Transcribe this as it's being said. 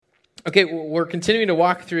Okay, we're continuing to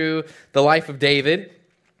walk through the life of David.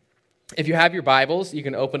 If you have your Bibles, you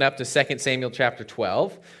can open up to 2 Samuel chapter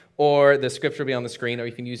 12, or the scripture will be on the screen, or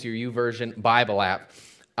you can use your YouVersion Bible app.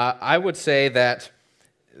 I would say that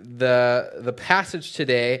the passage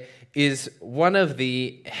today is one of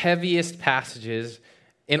the heaviest passages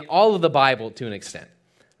in all of the Bible to an extent.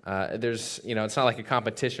 It's not like a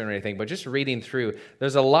competition or anything, but just reading through,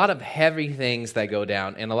 there's a lot of heavy things that go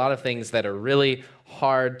down and a lot of things that are really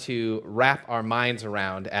hard to wrap our minds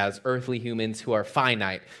around as earthly humans who are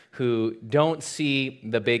finite, who don't see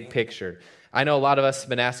the big picture. I know a lot of us have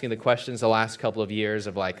been asking the questions the last couple of years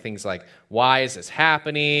of things like, why is this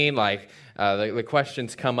happening? The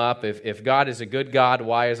questions come up, if God is a good God,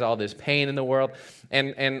 why is all this pain in the world?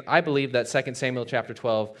 And I believe that 2 Samuel chapter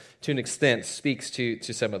 12, to an extent, speaks to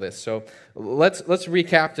some of this. So let's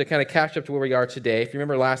recap to kind of catch up to where we are today. If you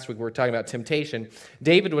remember last week, we were talking about temptation.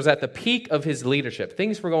 David was at the peak of his leadership.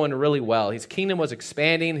 Things were going really well. His kingdom was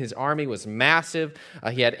expanding. His army was massive.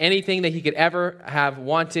 He had anything that he could ever have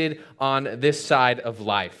wanted on this side of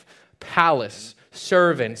life. Palace,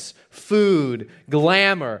 servants, food,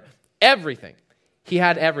 glamour, everything. He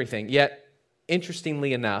had everything. Yet,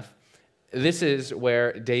 interestingly enough, this is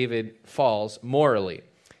where David falls morally.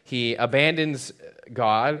 He abandons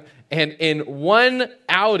God, and in one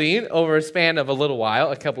outing over a span of a little while,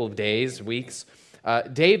 a couple of days, weeks,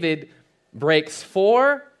 David breaks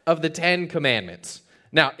 4 of the 10 commandments.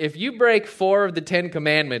 Now, if you break 4 of the 10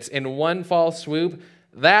 commandments in one fall swoop,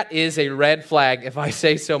 that is a red flag, if I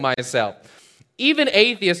say so myself. Even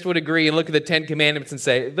atheists would agree and look at the 10 commandments and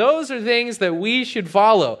say, those are things that we should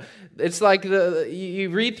follow. It's like you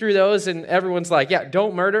read through those and everyone's like, yeah,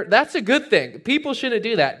 don't murder. That's a good thing. People shouldn't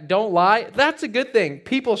do that. Don't lie. That's a good thing.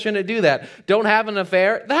 People shouldn't do that. Don't have an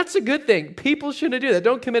affair. That's a good thing. People shouldn't do that.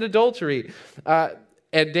 Don't commit adultery.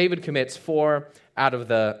 And David commits 4 out of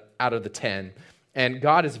the 10. And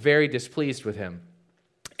God is very displeased with him.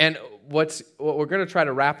 And what we're going to try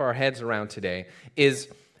to wrap our heads around today is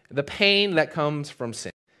the pain that comes from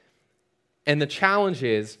sin. And the challenge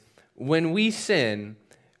is, when we sin,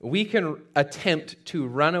 we can attempt to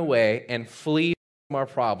run away and flee from our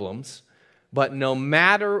problems, but no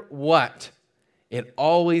matter what, it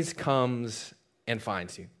always comes and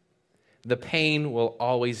finds you. The pain will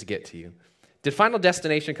always get to you. Did Final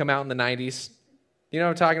Destination come out in the 90s? You know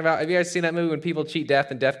what I'm talking about? Have you guys seen that movie when people cheat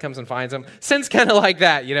death and death comes and finds them? Sin's kind of like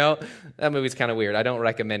that, you know? That movie's kind of weird. I don't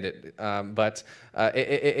recommend it. But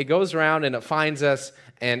it goes around and it finds us,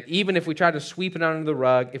 and even if we try to sweep it under the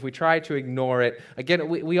rug, if we try to ignore it, again,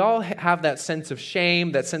 we all have that sense of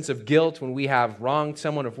shame, that sense of guilt when we have wronged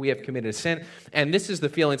someone, if we have committed a sin. And this is the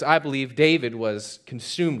feelings I believe David was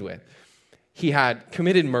consumed with. He had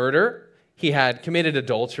committed murder. He had committed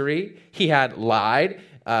adultery. He had lied.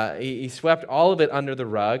 He swept all of it under the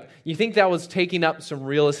rug. You think that was taking up some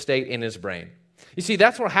real estate in his brain. You see,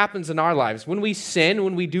 that's what happens in our lives. When we sin,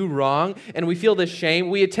 when we do wrong, and we feel this shame,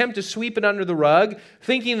 we attempt to sweep it under the rug,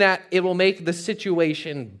 thinking that it will make the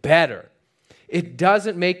situation better. It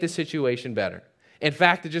doesn't make the situation better. In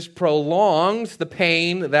fact, it just prolongs the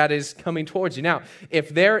pain that is coming towards you. Now, if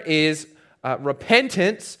there is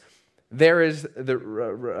repentance, there is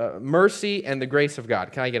the mercy and the grace of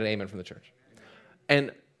God. Can I get an amen from the church?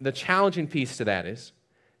 And the challenging piece to that is,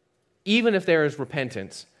 even if there is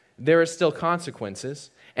repentance, there are still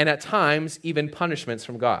consequences, and at times, even punishments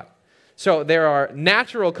from God. So there are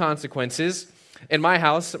natural consequences. In my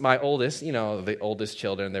house, my oldest, the oldest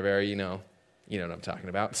children, they're very, you know what I'm talking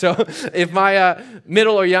about. So if my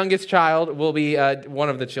middle or youngest child will be one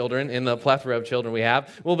of the children in the plethora of children we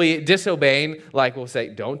have, will be disobeying, like we'll say,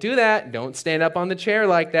 don't do that, don't stand up on the chair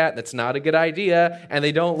like that, that's not a good idea, and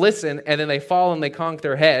they don't listen, and then they fall and they conk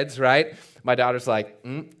their heads, right? My daughter's like,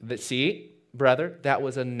 see, brother, that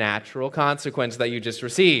was a natural consequence that you just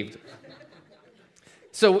received.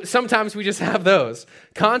 So sometimes we just have those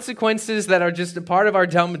consequences that are just a part of our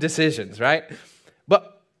dumb decisions, right?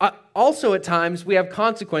 But also at times we have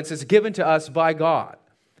consequences given to us by God.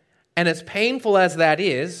 And as painful as that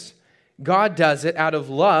is, God does it out of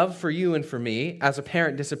love for you and for me, as a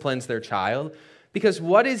parent disciplines their child. Because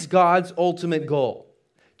what is God's ultimate goal?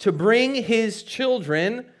 To bring his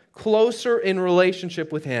children closer in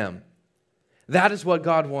relationship with him. That is what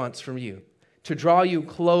God wants from you, to draw you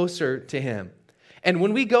closer to him. And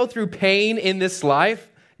when we go through pain in this life,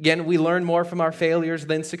 again, we learn more from our failures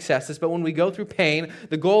than successes, but when we go through pain,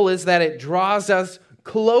 the goal is that it draws us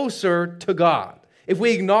closer to God. if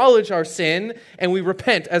we acknowledge our sin and we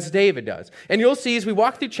repent as David does. And you'll see as we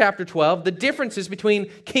walk through chapter 12, the differences between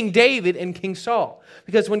King David and King Saul.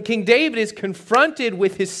 Because when King David is confronted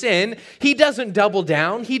with his sin, he doesn't double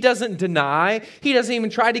down, he doesn't deny, he doesn't even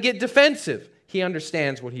try to get defensive. He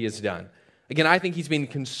understands what he has done. Again, I think he's been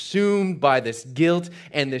consumed by this guilt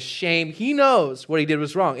and this shame. He knows what he did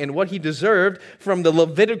was wrong, and what he deserved from the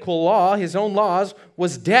Levitical law, his own laws,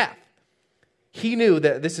 was death. He knew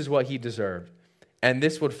that this is what he deserved, and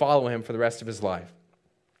this would follow him for the rest of his life.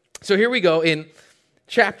 So here we go in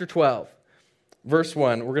chapter 12, verse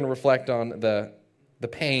 1. We're going to reflect on the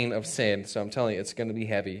pain of sin, so I'm telling you, it's going to be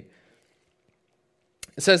heavy.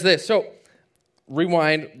 It says this, so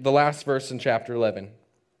rewind the last verse in chapter 11.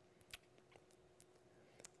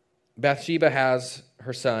 Bathsheba has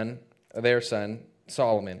her son, their son,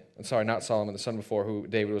 Solomon. I'm sorry, not Solomon, the son before who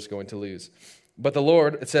David was going to lose. But the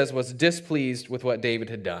Lord, it says, was displeased with what David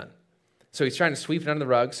had done. So he's trying to sweep it under the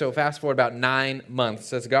rug. So fast forward about 9 months. It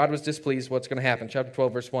says, God was displeased. What's going to happen? Chapter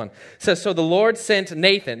 12, verse 1. It says, so the Lord sent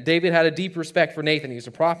Nathan. David had a deep respect for Nathan. He was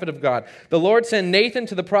a prophet of God. The Lord sent Nathan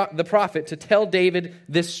to the prophet to tell David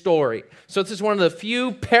this story. So this is one of the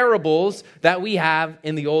few parables that we have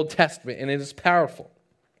in the Old Testament, and it is powerful.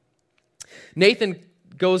 Nathan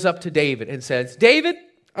goes up to David and says, David,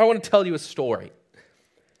 I want to tell you a story.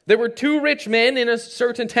 There were two rich men in a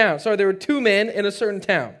certain town. There were two men in a certain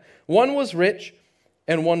town. One was rich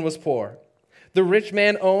and one was poor. The rich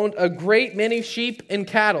man owned a great many sheep and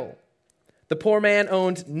cattle. The poor man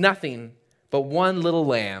owned nothing but one little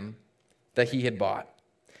lamb that he had bought.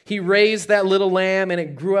 He raised that little lamb, and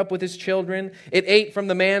it grew up with his children. It ate from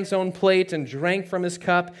the man's own plate and drank from his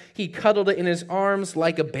cup. He cuddled it in his arms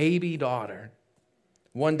like a baby daughter.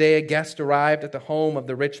 One day a guest arrived at the home of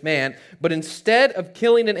the rich man, but instead of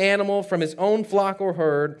killing an animal from his own flock or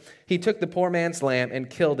herd, he took the poor man's lamb and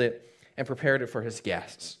killed it and prepared it for his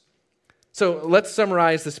guests. So let's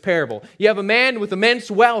summarize this parable. You have a man with immense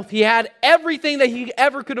wealth. He had everything that he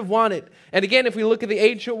ever could have wanted. And again, if we look at the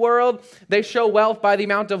ancient world, they show wealth by the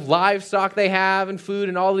amount of livestock they have and food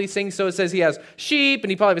and all these things. So it says he has sheep and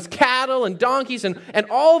he probably has cattle and donkeys and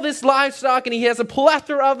all this livestock, and he has a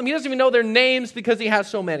plethora of them. He doesn't even know their names because he has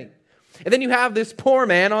so many. And then you have this poor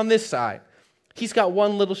man on this side. He's got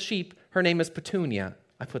one little sheep. Her name is Petunia.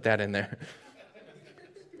 I put that in there.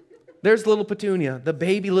 There's little Petunia, the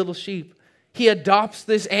baby little sheep. He adopts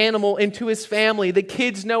this animal into his family. The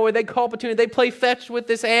kids know her. They call Petunia. They play fetch with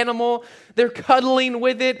this animal. They're cuddling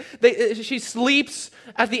with it. She sleeps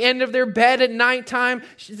at the end of their bed at nighttime.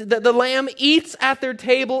 The lamb eats at their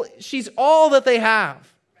table. She's all that they have.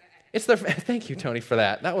 Thank you, Tony, for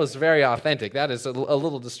that. That was very authentic. That is a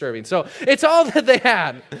little disturbing. So it's all that they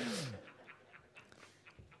had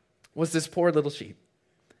was this poor little sheep.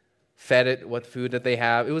 Fed it what food that they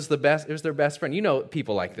have. It was their best friend. You know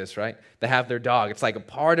people like this, right? They have their dog. It's like a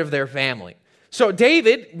part of their family. So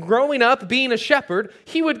David, growing up, being a shepherd,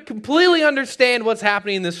 he would completely understand what's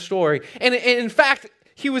happening in this story. And in fact,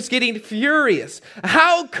 he was getting furious.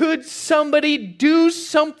 How could somebody do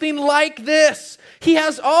something like this? He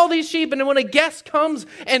has all these sheep, and when a guest comes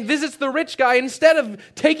and visits the rich guy, instead of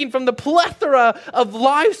taking from the plethora of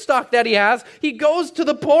livestock that he has, he goes to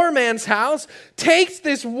the poor man's house, takes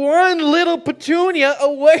this one little Petunia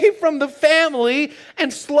away from the family,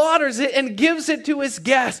 and slaughters it and gives it to his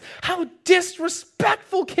guests. How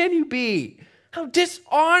disrespectful can you be? How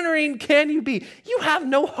dishonoring can you be? You have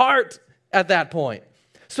no heart at that point.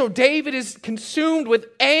 So David is consumed with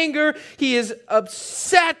anger. He is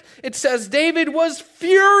upset. It says David was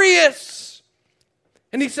furious.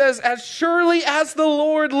 And he says, as surely as the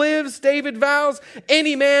Lord lives, David vows,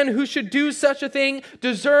 any man who should do such a thing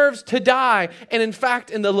deserves to die. And in fact,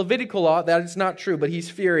 in the Levitical law, that is not true, but he's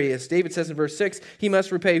furious. David says in verse 6, he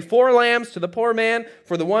must repay 4 lambs to the poor man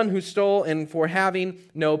for the one who stole and for having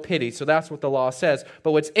no pity. So that's what the law says.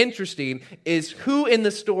 But what's interesting is who in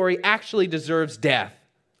the story actually deserves death?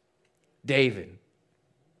 David.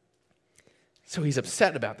 So he's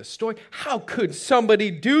upset about the story. How could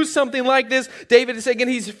somebody do something like this? David is saying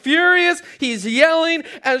he's furious. He's yelling,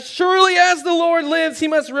 as surely as the Lord lives, he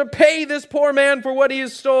must repay this poor man for what he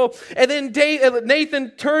has stole. And then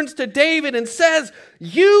Nathan turns to David and says,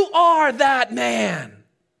 you are that man.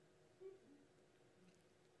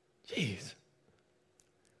 Jeez.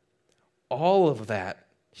 All of that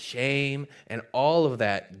shame and all of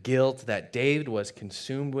that guilt that David was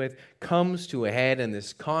consumed with comes to a head in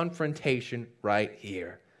this confrontation right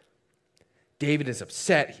here. David is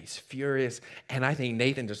upset, he's furious, and I think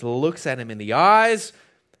Nathan just looks at him in the eyes.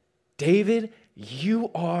 David, you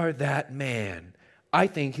are that man. I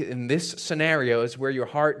think in this scenario is where your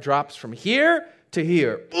heart drops from here to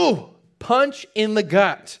here. Ooh, punch in the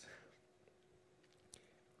gut.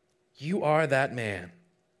 You are that man.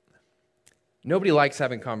 Nobody likes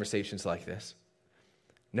having conversations like this.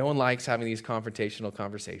 No one likes having these confrontational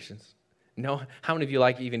conversations. No, how many of you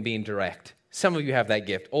like even being direct? Some of you have that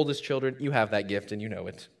gift. Oldest children, you have that gift and you know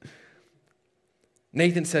it.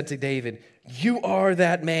 Nathan said to David, you are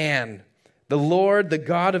that man. The Lord, the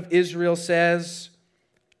God of Israel says,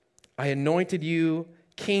 I anointed you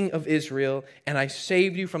king of Israel, and I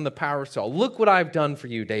saved you from the power of Saul. Look what I've done for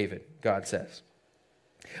you, David, God says.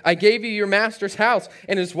 I gave you your master's house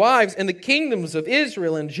and his wives and the kingdoms of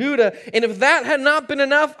Israel and Judah. And if that had not been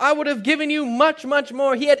enough, I would have given you much, much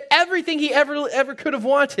more. He had everything he ever could have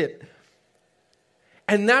wanted.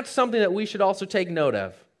 And that's something that we should also take note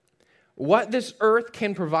of. What this earth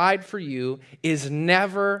can provide for you is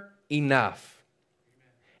never enough.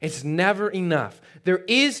 It's never enough. There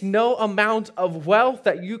is no amount of wealth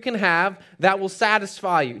that you can have that will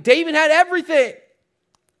satisfy you. David had everything. It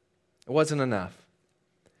wasn't enough.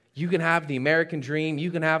 You can have the American dream,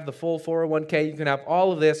 you can have the full 401k, you can have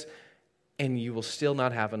all of this, and you will still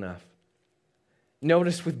not have enough.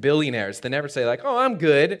 Notice with billionaires, they never say like, oh, I'm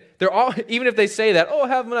good. They're all, even if they say that, oh, I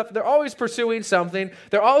have enough, they're always pursuing something.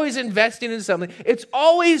 They're always investing in something. It's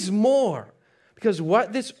always more, because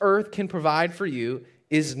what this earth can provide for you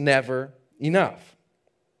is never enough.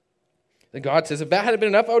 And God says, if that had been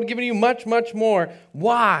enough, I would have given you much, much more.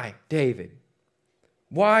 Why, David?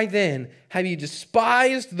 Why then have you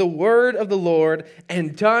despised the word of the Lord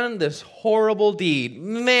and done this horrible deed?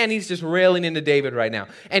 Man, he's just railing into David right now.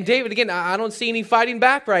 And David, again, I don't see any fighting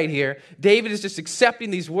back right here. David is just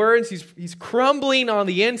accepting these words. He's crumbling on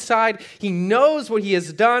the inside. He knows what he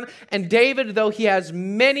has done. And David, though he has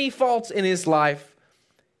many faults in his life,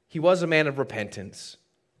 he was a man of repentance.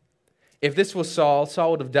 If this was Saul,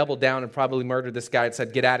 Saul would have doubled down and probably murdered this guy and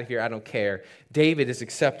said, get out of here, I don't care. David is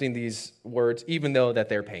accepting these words, even though that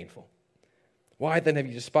they're painful. Why then have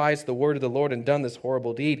you despised the word of the Lord and done this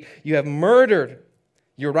horrible deed? You have murdered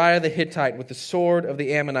Uriah the Hittite with the sword of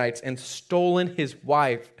the Ammonites and stolen his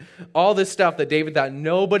wife. All this stuff that David thought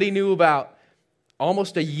nobody knew about.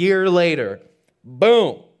 Almost a year later,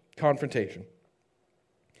 boom, confrontation.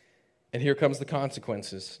 And here comes the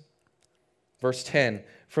consequences. Verse 10,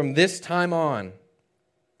 from this time on,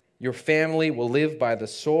 your family will live by the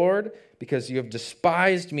sword because you have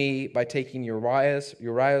despised me by taking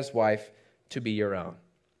Uriah's wife to be your own.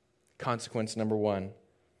 Consequence number 1,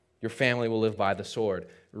 your family will live by the sword.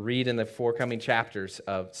 Read in the forthcoming chapters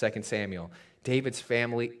of 2 Samuel. David's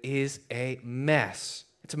family is a mess.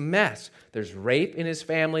 It's a mess. There's rape in his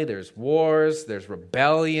family, there's wars, there's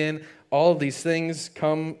rebellion. All of these things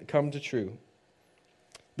come to true.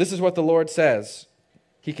 This is what the Lord says.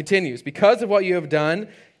 He continues, because of what you have done,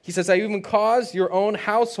 he says, I even caused your own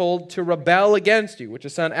household to rebel against you, which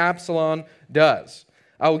his son Absalom does.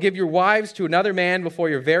 I will give your wives to another man before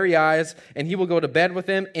your very eyes, and he will go to bed with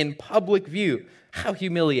them in public view. How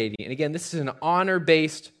humiliating. And again, this is an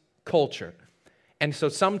honor-based culture. And so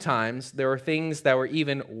sometimes there are things that were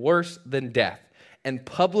even worse than death. And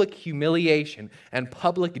public humiliation and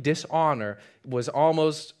public dishonor was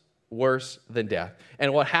almost worse than death.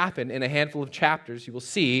 And what happened in a handful of chapters, you will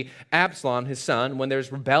see Absalom, his son, when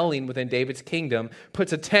there's rebellion within David's kingdom,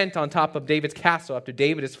 puts a tent on top of David's castle after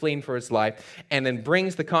David is fleeing for his life, and then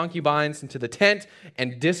brings the concubines into the tent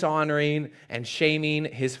and dishonoring and shaming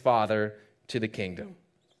his father to the kingdom.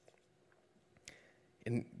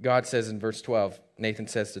 And God says in verse 12, Nathan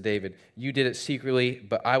says to David, you did it secretly,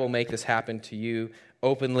 but I will make this happen to you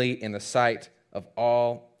openly in the sight of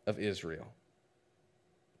all of Israel.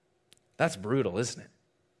 That's brutal, isn't it?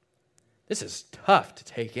 This is tough to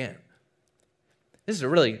take in. This is a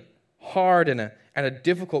really hard and a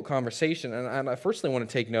difficult conversation. And I firstly want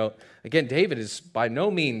to take note, again, David is by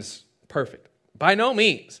no means perfect. By no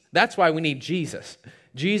means. That's why we need Jesus.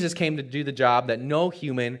 Jesus came to do the job that no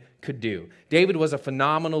human could do. David was a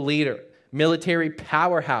phenomenal leader, military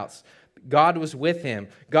powerhouse. God was with him.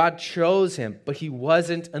 God chose him, but he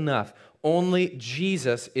wasn't enough. Only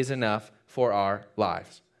Jesus is enough for our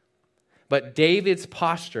lives. But David's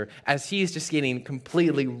posture, as he's just getting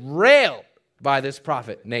completely railed by this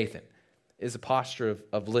prophet, Nathan, is a posture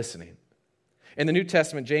of listening. In the New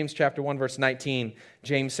Testament, James chapter 1, verse 19,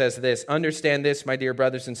 James says this, understand this, my dear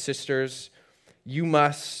brothers and sisters, you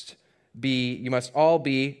must all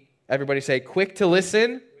be, everybody say, quick to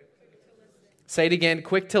listen. Say it again,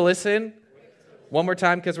 quick to listen. One more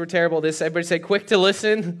time because we're terrible at this. Everybody say, quick to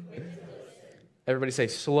listen. Everybody say,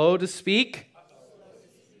 slow to speak.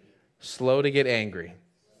 Slow to get angry.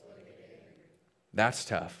 That's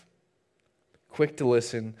tough. quick to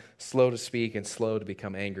listen, slow to speak, and slow to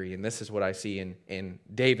become angry. And this is what I see in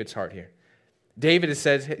David's heart here. David is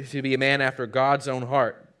said to be a man after God's own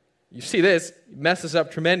heart. You see this, he messes up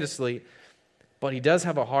tremendously, but he does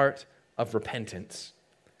have a heart of repentance.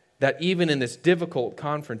 That even in this difficult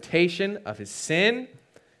confrontation of his sin,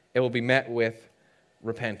 it will be met with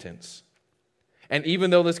repentance. And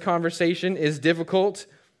even though this conversation is difficult,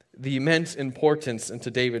 the immense importance into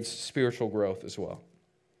David's spiritual growth as well.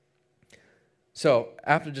 So,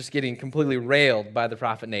 after just getting completely railed by the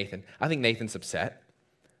prophet Nathan, I think Nathan's upset.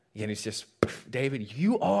 Again, he's just, David,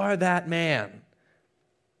 you are that man.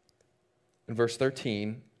 In verse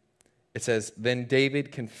 13, it says, then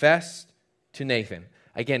David confessed to Nathan.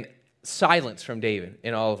 Again, silence from David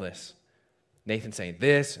in all of this. Nathan saying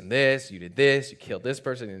this and this, you did this, you killed this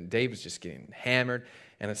person, and David's just getting hammered.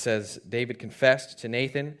 And it says, David confessed to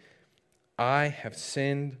Nathan, I have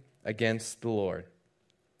sinned against the Lord.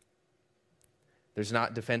 There's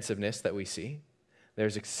not defensiveness that we see.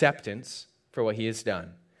 There's acceptance for what he has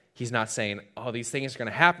done. He's not saying, oh, these things are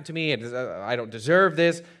going to happen to me, and I don't deserve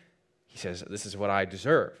this. He says, this is what I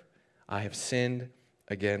deserve. I have sinned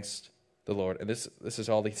against the Lord. And this is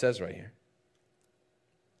all he says right here.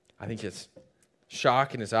 I think it's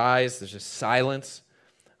shock in his eyes. There's just silence.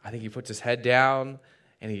 I think he puts his head down,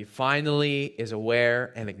 and he finally is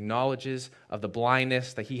aware and acknowledges of the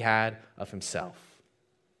blindness that he had of himself.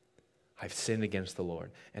 I've sinned against the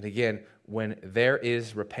Lord. And again, when there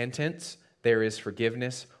is repentance, there is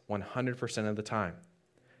forgiveness 100% of the time.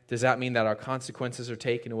 Does that mean that our consequences are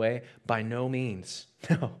taken away? By no means.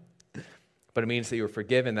 No. But it means that you're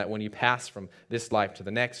forgiven, that when you pass from this life to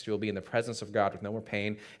the next, you'll be in the presence of God with no more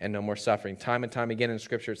pain and no more suffering. Time and time again in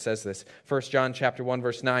Scripture it says this. 1 John chapter 1,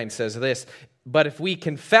 verse 9 says this, but if we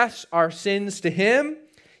confess our sins to him,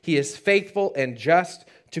 he is faithful and just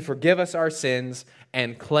to forgive us our sins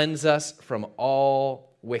and cleanse us from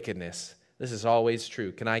all wickedness. This is always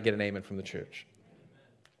true. Can I get an amen from the church?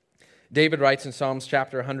 David writes in Psalms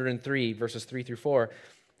chapter 103, verses 3 through 4,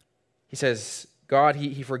 he says, God,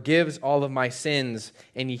 he forgives all of my sins,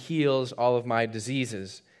 and he heals all of my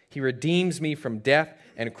diseases. He redeems me from death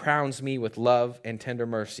and crowns me with love and tender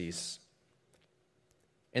mercies.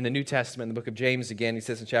 In the New Testament, in the book of James again, he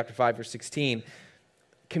says in chapter 5, verse 16,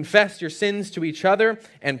 confess your sins to each other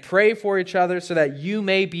and pray for each other so that you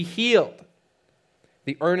may be healed.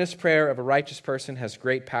 The earnest prayer of a righteous person has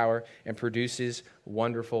great power and produces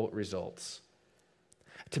wonderful results.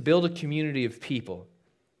 To build a community of people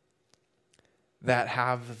that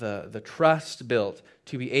have the trust built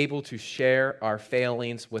to be able to share our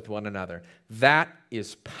failings with one another. That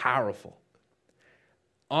is powerful.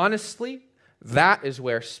 Honestly, that is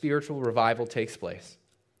where spiritual revival takes place.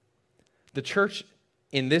 The church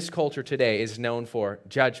in this culture today is known for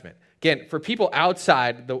judgment. Again, for people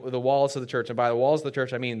outside the walls of the church, and by the walls of the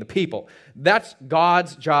church I mean the people, that's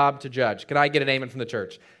God's job to judge. Can I get an amen from the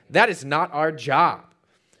church? That is not our job.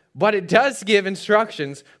 But it does give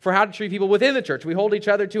instructions for how to treat people within the church. We hold each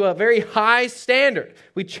other to a very high standard.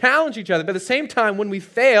 We challenge each other. But at the same time, when we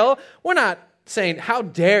fail, we're not saying, how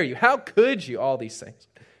dare you? How could you? All these things.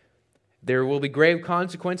 There will be grave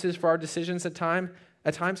consequences for our decisions at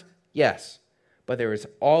times. Yes. But there is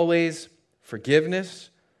always forgiveness,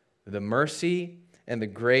 the mercy, and the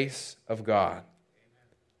grace of God.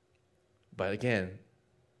 But again,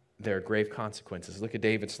 there are grave consequences. Look at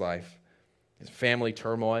David's life. His family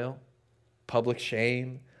turmoil, public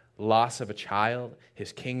shame, loss of a child,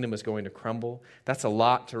 his kingdom is going to crumble. That's a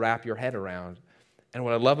lot to wrap your head around. And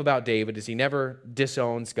what I love about David is he never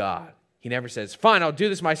disowns God. He never says, fine, I'll do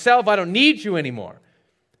this myself. I don't need you anymore.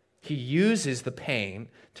 He uses the pain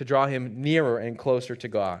to draw him nearer and closer to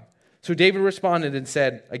God. So David responded and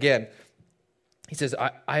said, again, he says,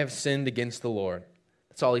 I have sinned against the Lord.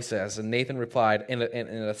 That's all he says. And Nathan replied, in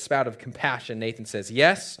a spout of compassion, Nathan says,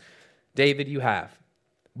 yes, David, you have.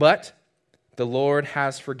 But the Lord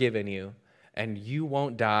has forgiven you, and you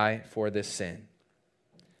won't die for this sin.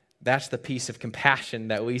 That's the piece of compassion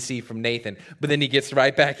that we see from Nathan. But then he gets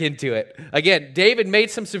right back into it. Again, David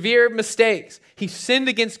made some severe mistakes. He sinned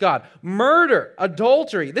against God. Murder,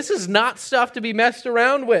 adultery. This is not stuff to be messed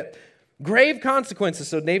around with. Grave consequences.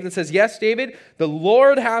 So Nathan says, yes, David, the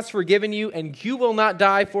Lord has forgiven you, and you will not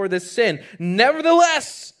die for this sin.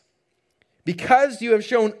 Nevertheless, because you have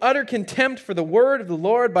shown utter contempt for the word of the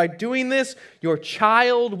Lord by doing this, your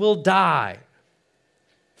child will die.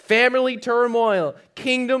 Family turmoil,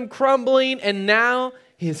 kingdom crumbling, and now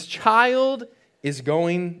his child is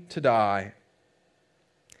going to die.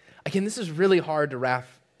 Again, this is really hard to wrap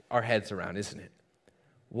our heads around, isn't it?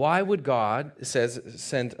 Why would God, it says,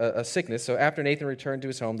 send a sickness? So after Nathan returned to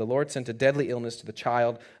his home, the Lord sent a deadly illness to the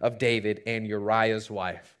child of David and Uriah's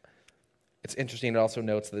wife. It's interesting, it also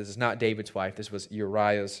notes that this is not David's wife, this was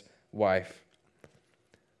Uriah's wife.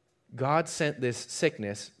 God sent this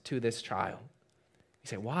sickness to this child. You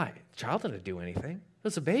say, why? The child didn't do anything. It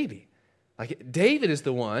was a baby. Like, David is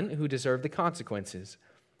the one who deserved the consequences.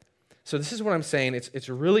 So this is what I'm saying. It's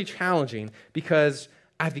really challenging because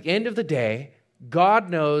at the end of the day, God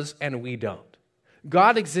knows and we don't.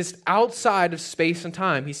 God exists outside of space and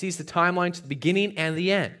time. He sees the timeline to the beginning and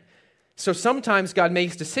the end. So sometimes God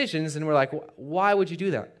makes decisions and we're like, why would you do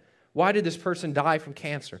that? Why did this person die from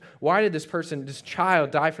cancer? Why did this child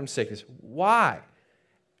die from sickness? Why?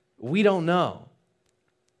 We don't know.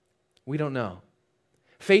 We don't know.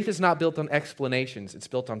 Faith is not built on explanations. It's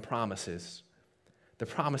built on promises. The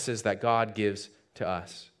promises that God gives to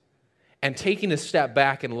us. And taking a step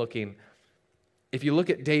back and looking, if you look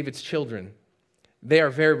at David's children, they are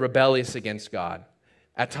very rebellious against God.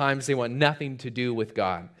 At times, they want nothing to do with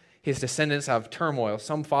God. His descendants have turmoil.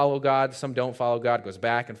 Some follow God, some don't follow God. It goes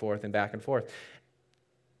back and forth and back and forth.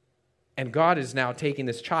 And God is now taking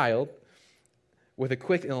this child with a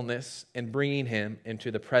quick illness and bringing him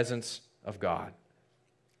into the presence of God.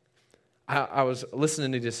 I was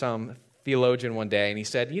listening to some theologian one day, and he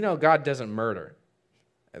said, God doesn't murder.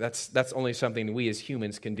 That's only something we as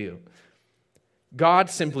humans can do. God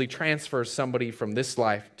simply transfers somebody from this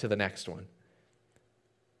life to the next one.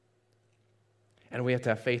 And we have to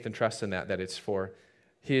have faith and trust in that it's for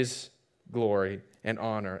His glory and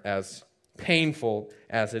honor, as painful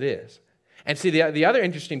as it is. And see, the other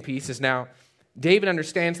interesting piece is now David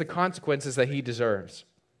understands the consequences that he deserves.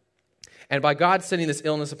 And by God sending this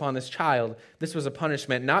illness upon this child, this was a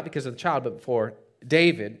punishment not because of the child, but for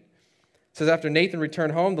David. It says, after Nathan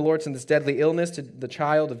returned home, the Lord sent this deadly illness to the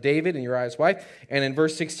child of David and Uriah's wife. And in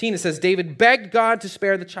verse 16, it says, David begged God to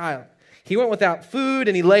spare the child. He went without food,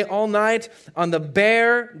 and he lay all night on the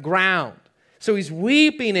bare ground. So he's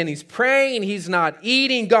weeping, and he's praying, and he's not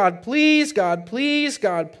eating. God, please, God, please,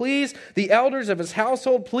 God, please. The elders of his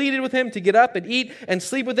household pleaded with him to get up and eat and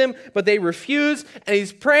sleep with him, but they refused. And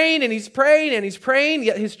he's praying, and he's praying, and he's praying,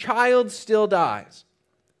 yet his child still dies.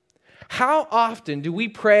 How often do we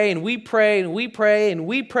pray and we pray and we pray and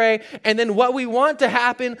we pray, and then what we want to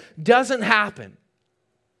happen doesn't happen?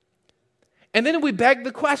 And then we beg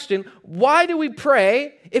the question, why do we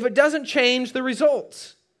pray if it doesn't change the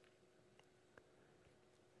results?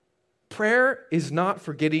 Prayer is not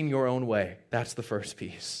for getting your own way. That's the first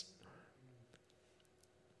piece.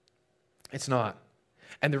 It's not.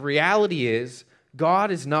 And the reality is,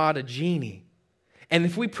 God is not a genie. And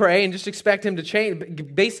if we pray and just expect Him to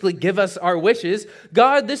change, basically give us our wishes,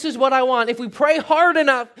 God, this is what I want. If we pray hard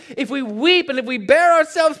enough, if we weep and if we bear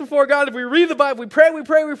ourselves before God, if we read the Bible, we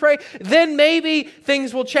pray, then maybe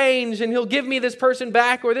things will change and He'll give me this person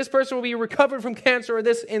back, or this person will be recovered from cancer, or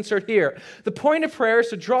this insert here. The point of prayer is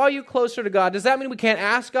to draw you closer to God. Does that mean we can't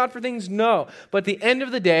ask God for things? No. But at the end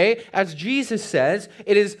of the day, as Jesus says,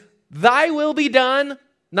 it is Thy will be done,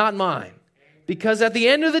 not mine. Because at the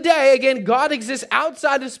end of the day, again, God exists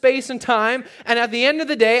outside of space and time. And at the end of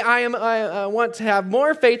the day, I want to have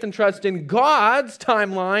more faith and trust in God's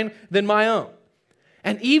timeline than my own.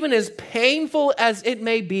 And even as painful as it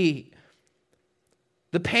may be,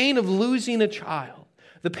 the pain of losing a child,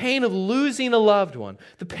 the pain of losing a loved one,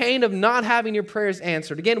 the pain of not having your prayers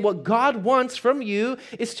answered. Again, what God wants from you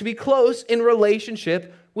is to be close in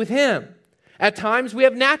relationship with Him. At times, we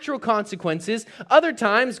have natural consequences. Other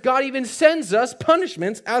times, God even sends us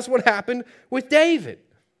punishments, as what happened with David.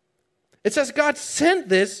 It says God sent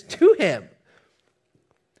this to him.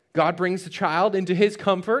 God brings the child into His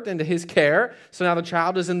comfort, into His care. So now the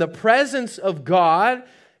child is in the presence of God.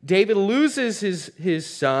 David loses his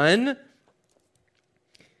son.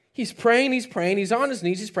 He's praying, he's on his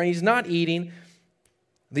knees, he's praying, he's not eating.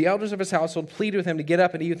 The elders of his household pleaded with him to get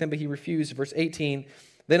up and eat with him, but he refused. Verse 18,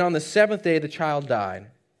 then on the seventh day, the child died.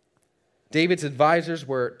 David's advisors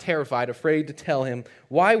were terrified, afraid to tell him.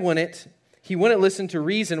 Why wouldn't he listen to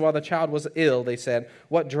reason while the child was ill? They said,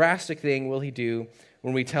 what drastic thing will he do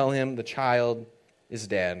when we tell him the child is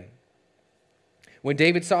dead? When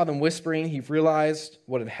David saw them whispering, he realized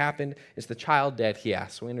what had happened. Is the child dead? He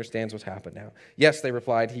asked. So he understands what's happened now. Yes, they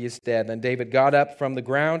replied, he is dead. Then David got up from the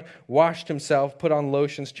ground, washed himself, put on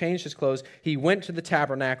lotions, changed his clothes. He went to the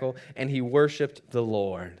tabernacle and he worshiped the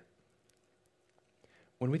Lord.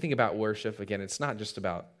 When we think about worship, again, it's not just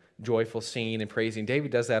about joyful singing and praising.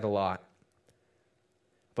 David does that a lot.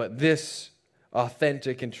 But this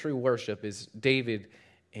authentic and true worship is David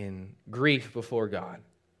in grief before God.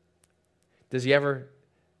 Does he ever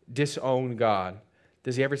disown God?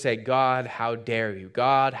 Does he ever say, God, how dare you?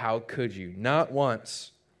 God, how could you? Not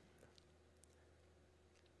once.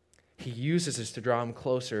 He uses this to draw him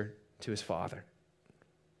closer to his Father.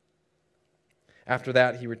 After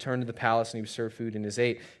that, he returned to the palace and he was served food and he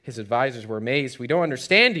ate. His advisors were amazed. We don't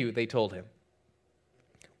understand you, they told him.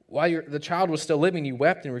 While the child was still living, you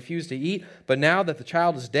wept and refused to eat. But now that the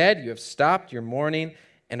child is dead, you have stopped your mourning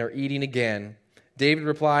and are eating again. David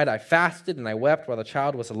replied, I fasted and I wept while the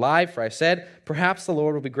child was alive, for I said, perhaps the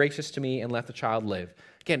Lord will be gracious to me and let the child live.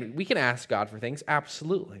 Again, we can ask God for things,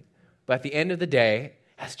 absolutely. But at the end of the day,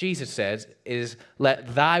 as Jesus says, is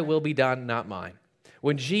let thy will be done, not mine.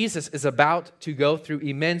 When Jesus is about to go through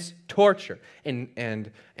immense torture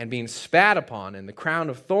and being spat upon and the crown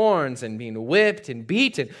of thorns and being whipped and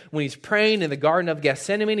beaten, when he's praying in the Garden of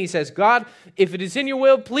Gethsemane, he says, God, if it is in your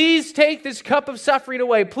will, please take this cup of suffering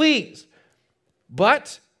away, please.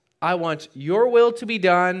 But I want your will to be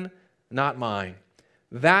done, not mine.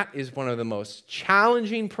 That is one of the most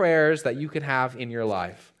challenging prayers that you can have in your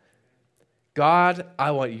life. God,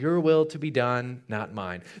 I want your will to be done, not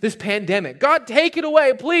mine. This pandemic, God, take it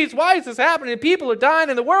away, please. Why is this happening? People are dying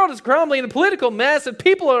and the world is crumbling, a political mess, and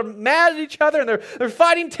people are mad at each other and they're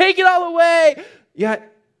fighting. Take it all away.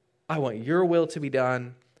 Yet, I want your will to be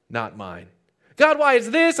done, not mine. God, why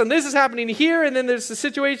is this and this is happening here and then there's a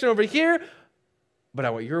situation over here? But I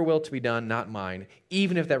want your will to be done, not mine,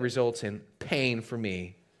 even if that results in pain for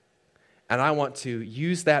me. And I want to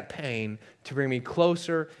use that pain to bring me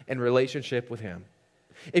closer in relationship with him.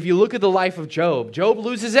 If you look at the life of Job, Job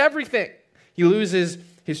loses everything. He loses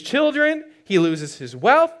his children. He loses his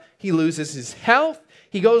wealth. He loses his health.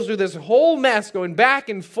 He goes through this whole mess going back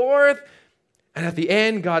and forth. And at the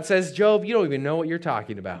end, God says, Job, you don't even know what you're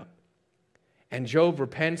talking about. And Job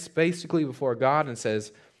repents basically before God and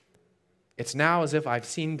says, it's now as if I've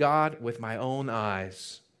seen God with my own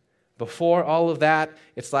eyes. Before all of that,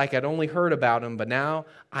 it's like I'd only heard about him, but now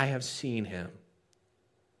I have seen him.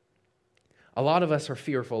 A lot of us are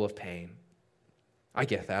fearful of pain. I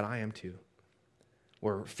get that. I am too.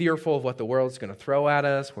 We're fearful of what the world's going to throw at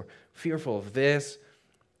us. We're fearful of this.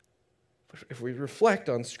 If we reflect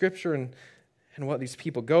on Scripture and what these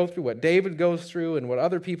people go through, what David goes through, and what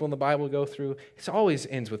other people in the Bible go through, it always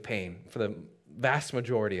ends with pain for the vast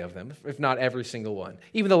majority of them, if not every single one.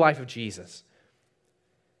 Even the life of Jesus.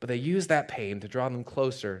 But they use that pain to draw them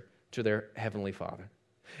closer to their Heavenly Father.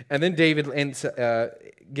 And then David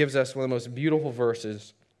gives us one of the most beautiful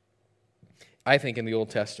verses, I think, in the Old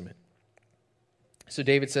Testament. So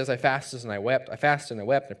David says, I fasted and I wept. I fasted and I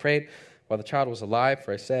wept and I prayed while the child was alive,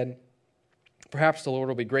 for I said, perhaps the Lord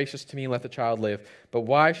will be gracious to me and let the child live. But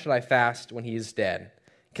why should I fast when he is dead?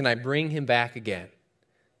 Can I bring him back again?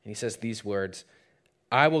 And he says these words,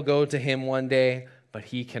 I will go to him one day, but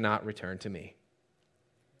he cannot return to me.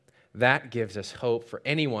 That gives us hope for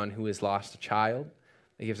anyone who has lost a child.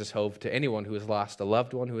 It gives us hope to anyone who has lost a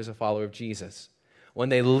loved one who is a follower of Jesus. When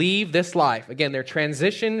they leave this life, again, their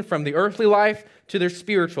transition from the earthly life to their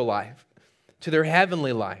spiritual life, to their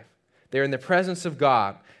heavenly life. They're in the presence of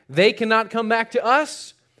God. They cannot come back to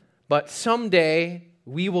us, but someday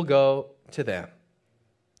we will go to them.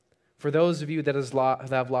 For those of you that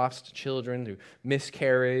have lost children through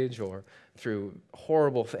miscarriage or through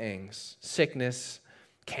horrible things, sickness,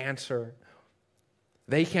 cancer,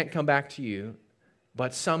 they can't come back to you,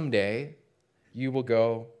 but someday you will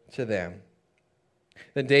go to them.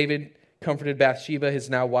 Then David comforted Bathsheba, his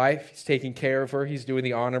now wife. He's taking care of her. He's doing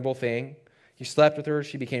the honorable thing. He slept with her.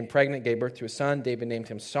 She became pregnant, gave birth to a son. David named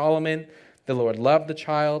him Solomon. The Lord loved the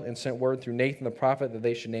child and sent word through Nathan the prophet that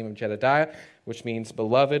they should name him Jedediah, which means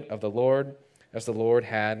beloved of the Lord, as the Lord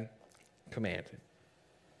had commanded.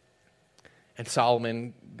 And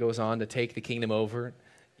Solomon goes on to take the kingdom over.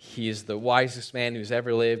 He is the wisest man who's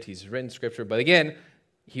ever lived. He's written Scripture. But again,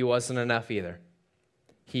 he wasn't enough either.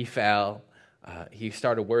 He fell. He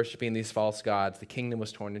started worshiping these false gods. The kingdom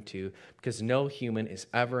was torn in two because no human is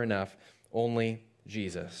ever enough, only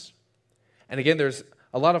Jesus. And again, there's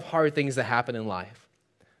a lot of hard things that happen in life.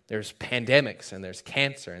 There's pandemics, and there's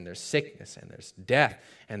cancer, and there's sickness, and there's death,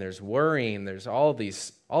 and there's worrying. There's all of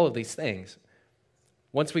these things.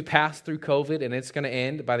 Once we pass through COVID, and it's going to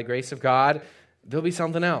end by the grace of God, there'll be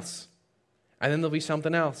something else. And then there'll be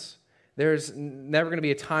something else. There's never going to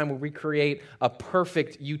be a time where we create a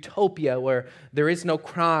perfect utopia where there is no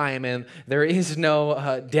crime and there is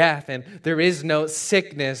no death and there is no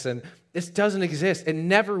sickness, and this doesn't exist. It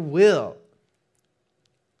never will.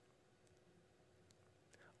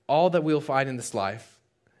 All that we'll find in this life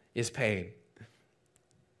is pain.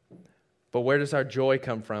 But where does our joy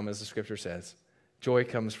come from, as the Scripture says? Joy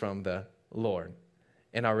comes from the Lord.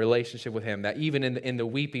 in our relationship with him, that even in the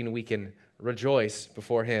weeping, we can rejoice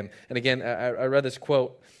before him. And again, I read this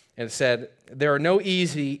quote, and it said, there are no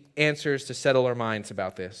easy answers to settle our minds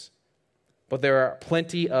about this, but there are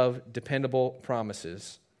plenty of dependable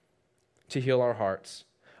promises to heal our hearts.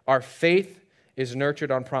 Our faith is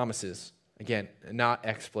nurtured on promises, again, not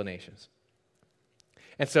explanations.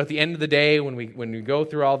 And so at the end of the day, when we go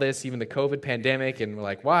through all this, even the COVID pandemic, and we're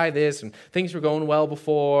like, why this? And things were going well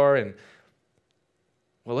before, and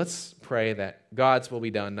well, let's pray that God's will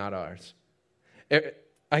be done, not ours.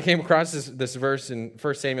 I came across this verse in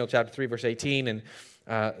 1 Samuel chapter 3, verse 18,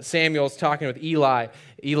 and Samuel's talking with Eli.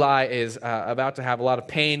 Eli is about to have a lot of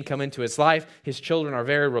pain come into his life. His children are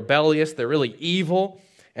very rebellious. They're really evil,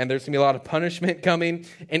 and there's going to be a lot of punishment coming.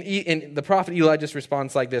 And the prophet Eli just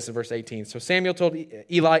responds like this in verse 18. So Samuel told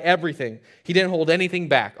Eli everything. He didn't hold anything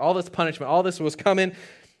back. All this punishment, all this was coming.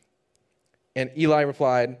 And Eli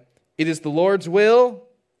replied, it is the Lord's will.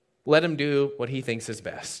 Let him do what he thinks is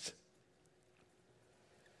best.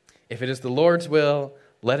 If it is the Lord's will,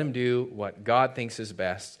 let him do what God thinks is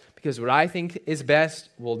best. Because what I think is best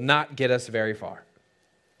will not get us very far.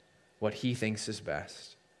 What he thinks is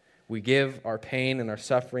best. We give our pain and our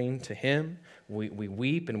suffering to him. We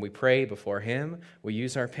weep and we pray before him. We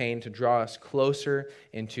use our pain to draw us closer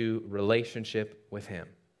into relationship with him.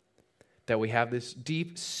 That we have this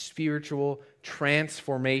deep spiritual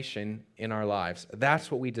transformation in our lives. That's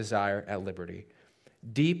what we desire at Liberty.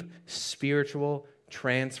 Deep spiritual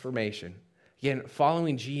transformation. Again,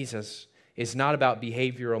 following Jesus is not about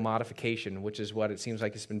behavioral modification, which is what it seems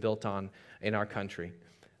like it's been built on in our country.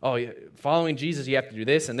 Oh, following Jesus, you have to do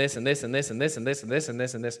this and this and this and this and this and this and this and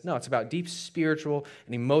this and this. No, it's about deep spiritual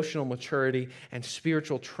and emotional maturity and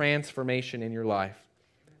spiritual transformation in your life.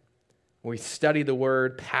 We study the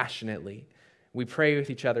Word passionately. We pray with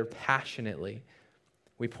each other passionately.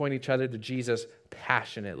 We point each other to Jesus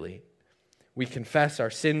passionately. We confess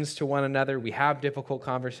our sins to one another. We have difficult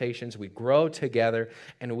conversations. We grow together,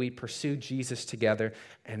 and we pursue Jesus together.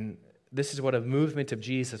 And this is what a movement of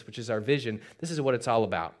Jesus, which is our vision, this is what it's all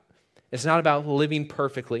about. It's not about living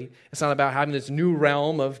perfectly. It's not about having this new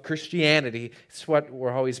realm of Christianity. It's what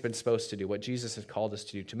we've always been supposed to do, what Jesus has called us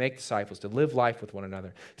to do, to make disciples, to live life with one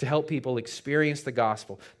another, to help people experience the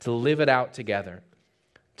gospel, to live it out together,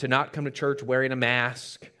 to not come to church wearing a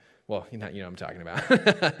mask. Well, you know what I'm talking about.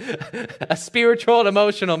 A spiritual and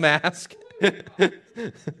emotional mask. But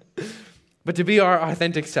to be our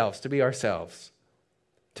authentic selves, to be ourselves,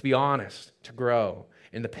 to be honest, to grow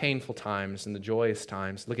in the painful times and the joyous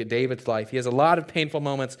times. Look at David's life. He has a lot of painful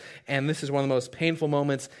moments, and this is one of the most painful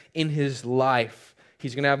moments in his life.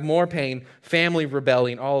 He's going to have more pain, family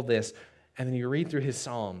rebelling, all of this. And then you read through his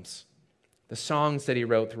Psalms, the songs that he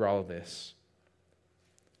wrote through all of this,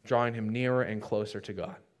 drawing him nearer and closer to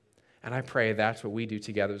God. And I pray that's what we do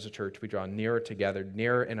together as a church. We draw nearer together,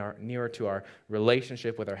 nearer to our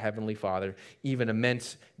relationship with our Heavenly Father, even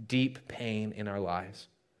immense, deep pain in our lives,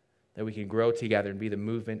 that we can grow together and be the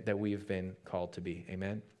movement that we have been called to be.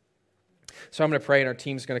 Amen? So I'm going to pray, and our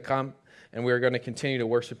team's going to come, and we're going to continue to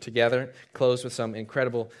worship together, close with some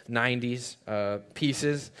incredible 90s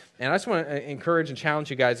pieces. And I just want to encourage and challenge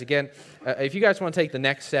you guys again. If you guys want to take the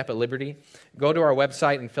next step at Liberty, go to our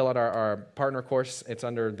website and fill out our partner course. It's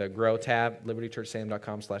under the Grow tab,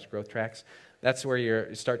 libertychurchsalem.com/growth tracks. That's where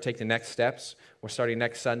you start taking the next steps. We're starting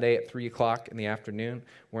next Sunday at 3 o'clock in the afternoon.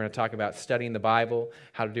 We're going to talk about studying the Bible,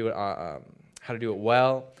 how to do it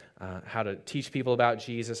well, how to teach people about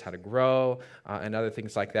Jesus, how to grow, and other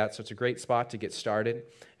things like that. So it's a great spot to get started.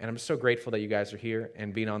 And I'm so grateful that you guys are here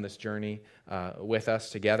and being on this journey with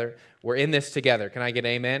us together. We're in this together. Can I get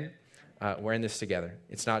amen? We're in this together.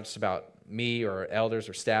 It's not just about me or elders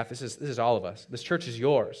or staff. This is all of us. This church is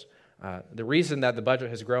yours. The reason that the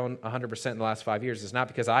budget has grown 100% in the last 5 years is not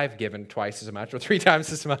because I've given twice as much or 3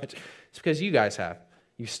 times as much. It's because you guys have.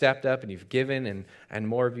 You've stepped up and you've given, and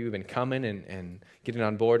more of you have been coming and getting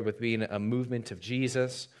on board with being a movement of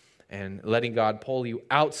Jesus and letting God pull you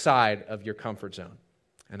outside of your comfort zone.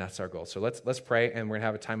 And that's our goal. So let's pray, and we're going to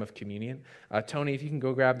have a time of communion. Tony, if you can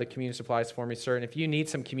go grab the communion supplies for me, sir. And if you need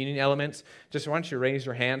some communion elements, just why don't you raise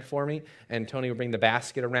your hand for me, and Tony will bring the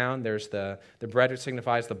basket around. There's the bread that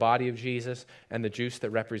signifies the body of Jesus, and the juice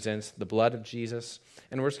that represents the blood of Jesus.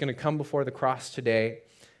 And we're just going to come before the cross today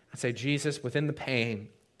and say, Jesus, within the pain,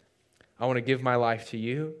 I want to give my life to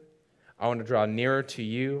you. I want to draw nearer to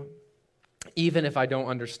you, even if I don't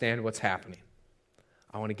understand what's happening.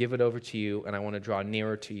 I want to give it over to you, and I want to draw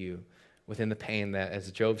nearer to you within the pain that,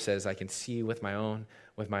 as Job says, I can see with my own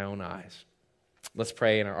eyes. Let's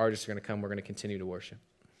pray, and our artists are going to come. We're going to continue to worship.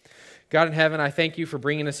 God in heaven, I thank you for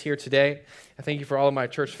bringing us here today. I thank you for all of my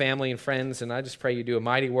church family and friends, and I just pray you do a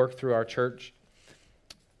mighty work through our church.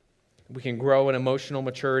 We can grow in emotional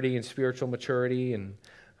maturity and spiritual maturity, and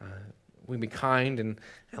we can be kind and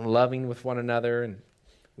loving with one another, and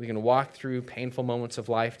we can walk through painful moments of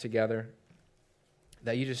life together.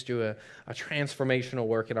 That you just do a transformational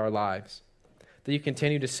work in our lives. That you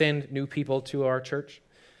continue to send new people to our church,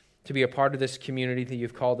 to be a part of this community that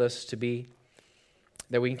you've called us to be.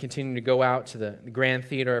 That we can continue to go out to the Grand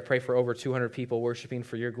Theater. I pray for over 200 people worshiping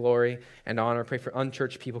for your glory and honor. I pray for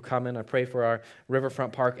unchurched people coming. I pray for our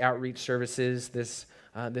Riverfront Park outreach services this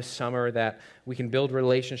summer, that we can build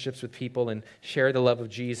relationships with people and share the love of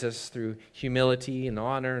Jesus through humility and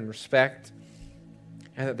honor and respect.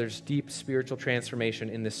 And that there's deep spiritual transformation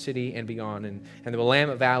in the city and beyond, and the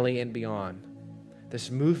Willamette Valley and beyond.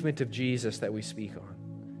 This movement of Jesus that we speak on.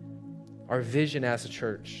 Our vision as a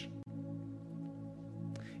church.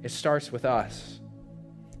 It starts with us.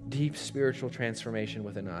 Deep spiritual transformation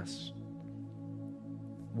within us.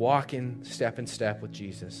 Walking step in step with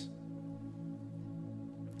Jesus.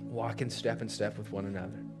 Walking step in step with one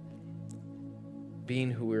another. Being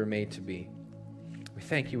who we were made to be. We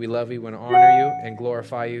thank you, we love you, we want to honor you and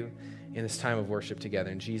glorify you in this time of worship together.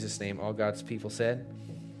 In Jesus' name, all God's people said,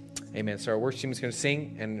 amen. So our worship team is going to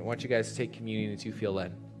sing, and I want you guys to take communion as you feel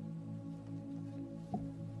led.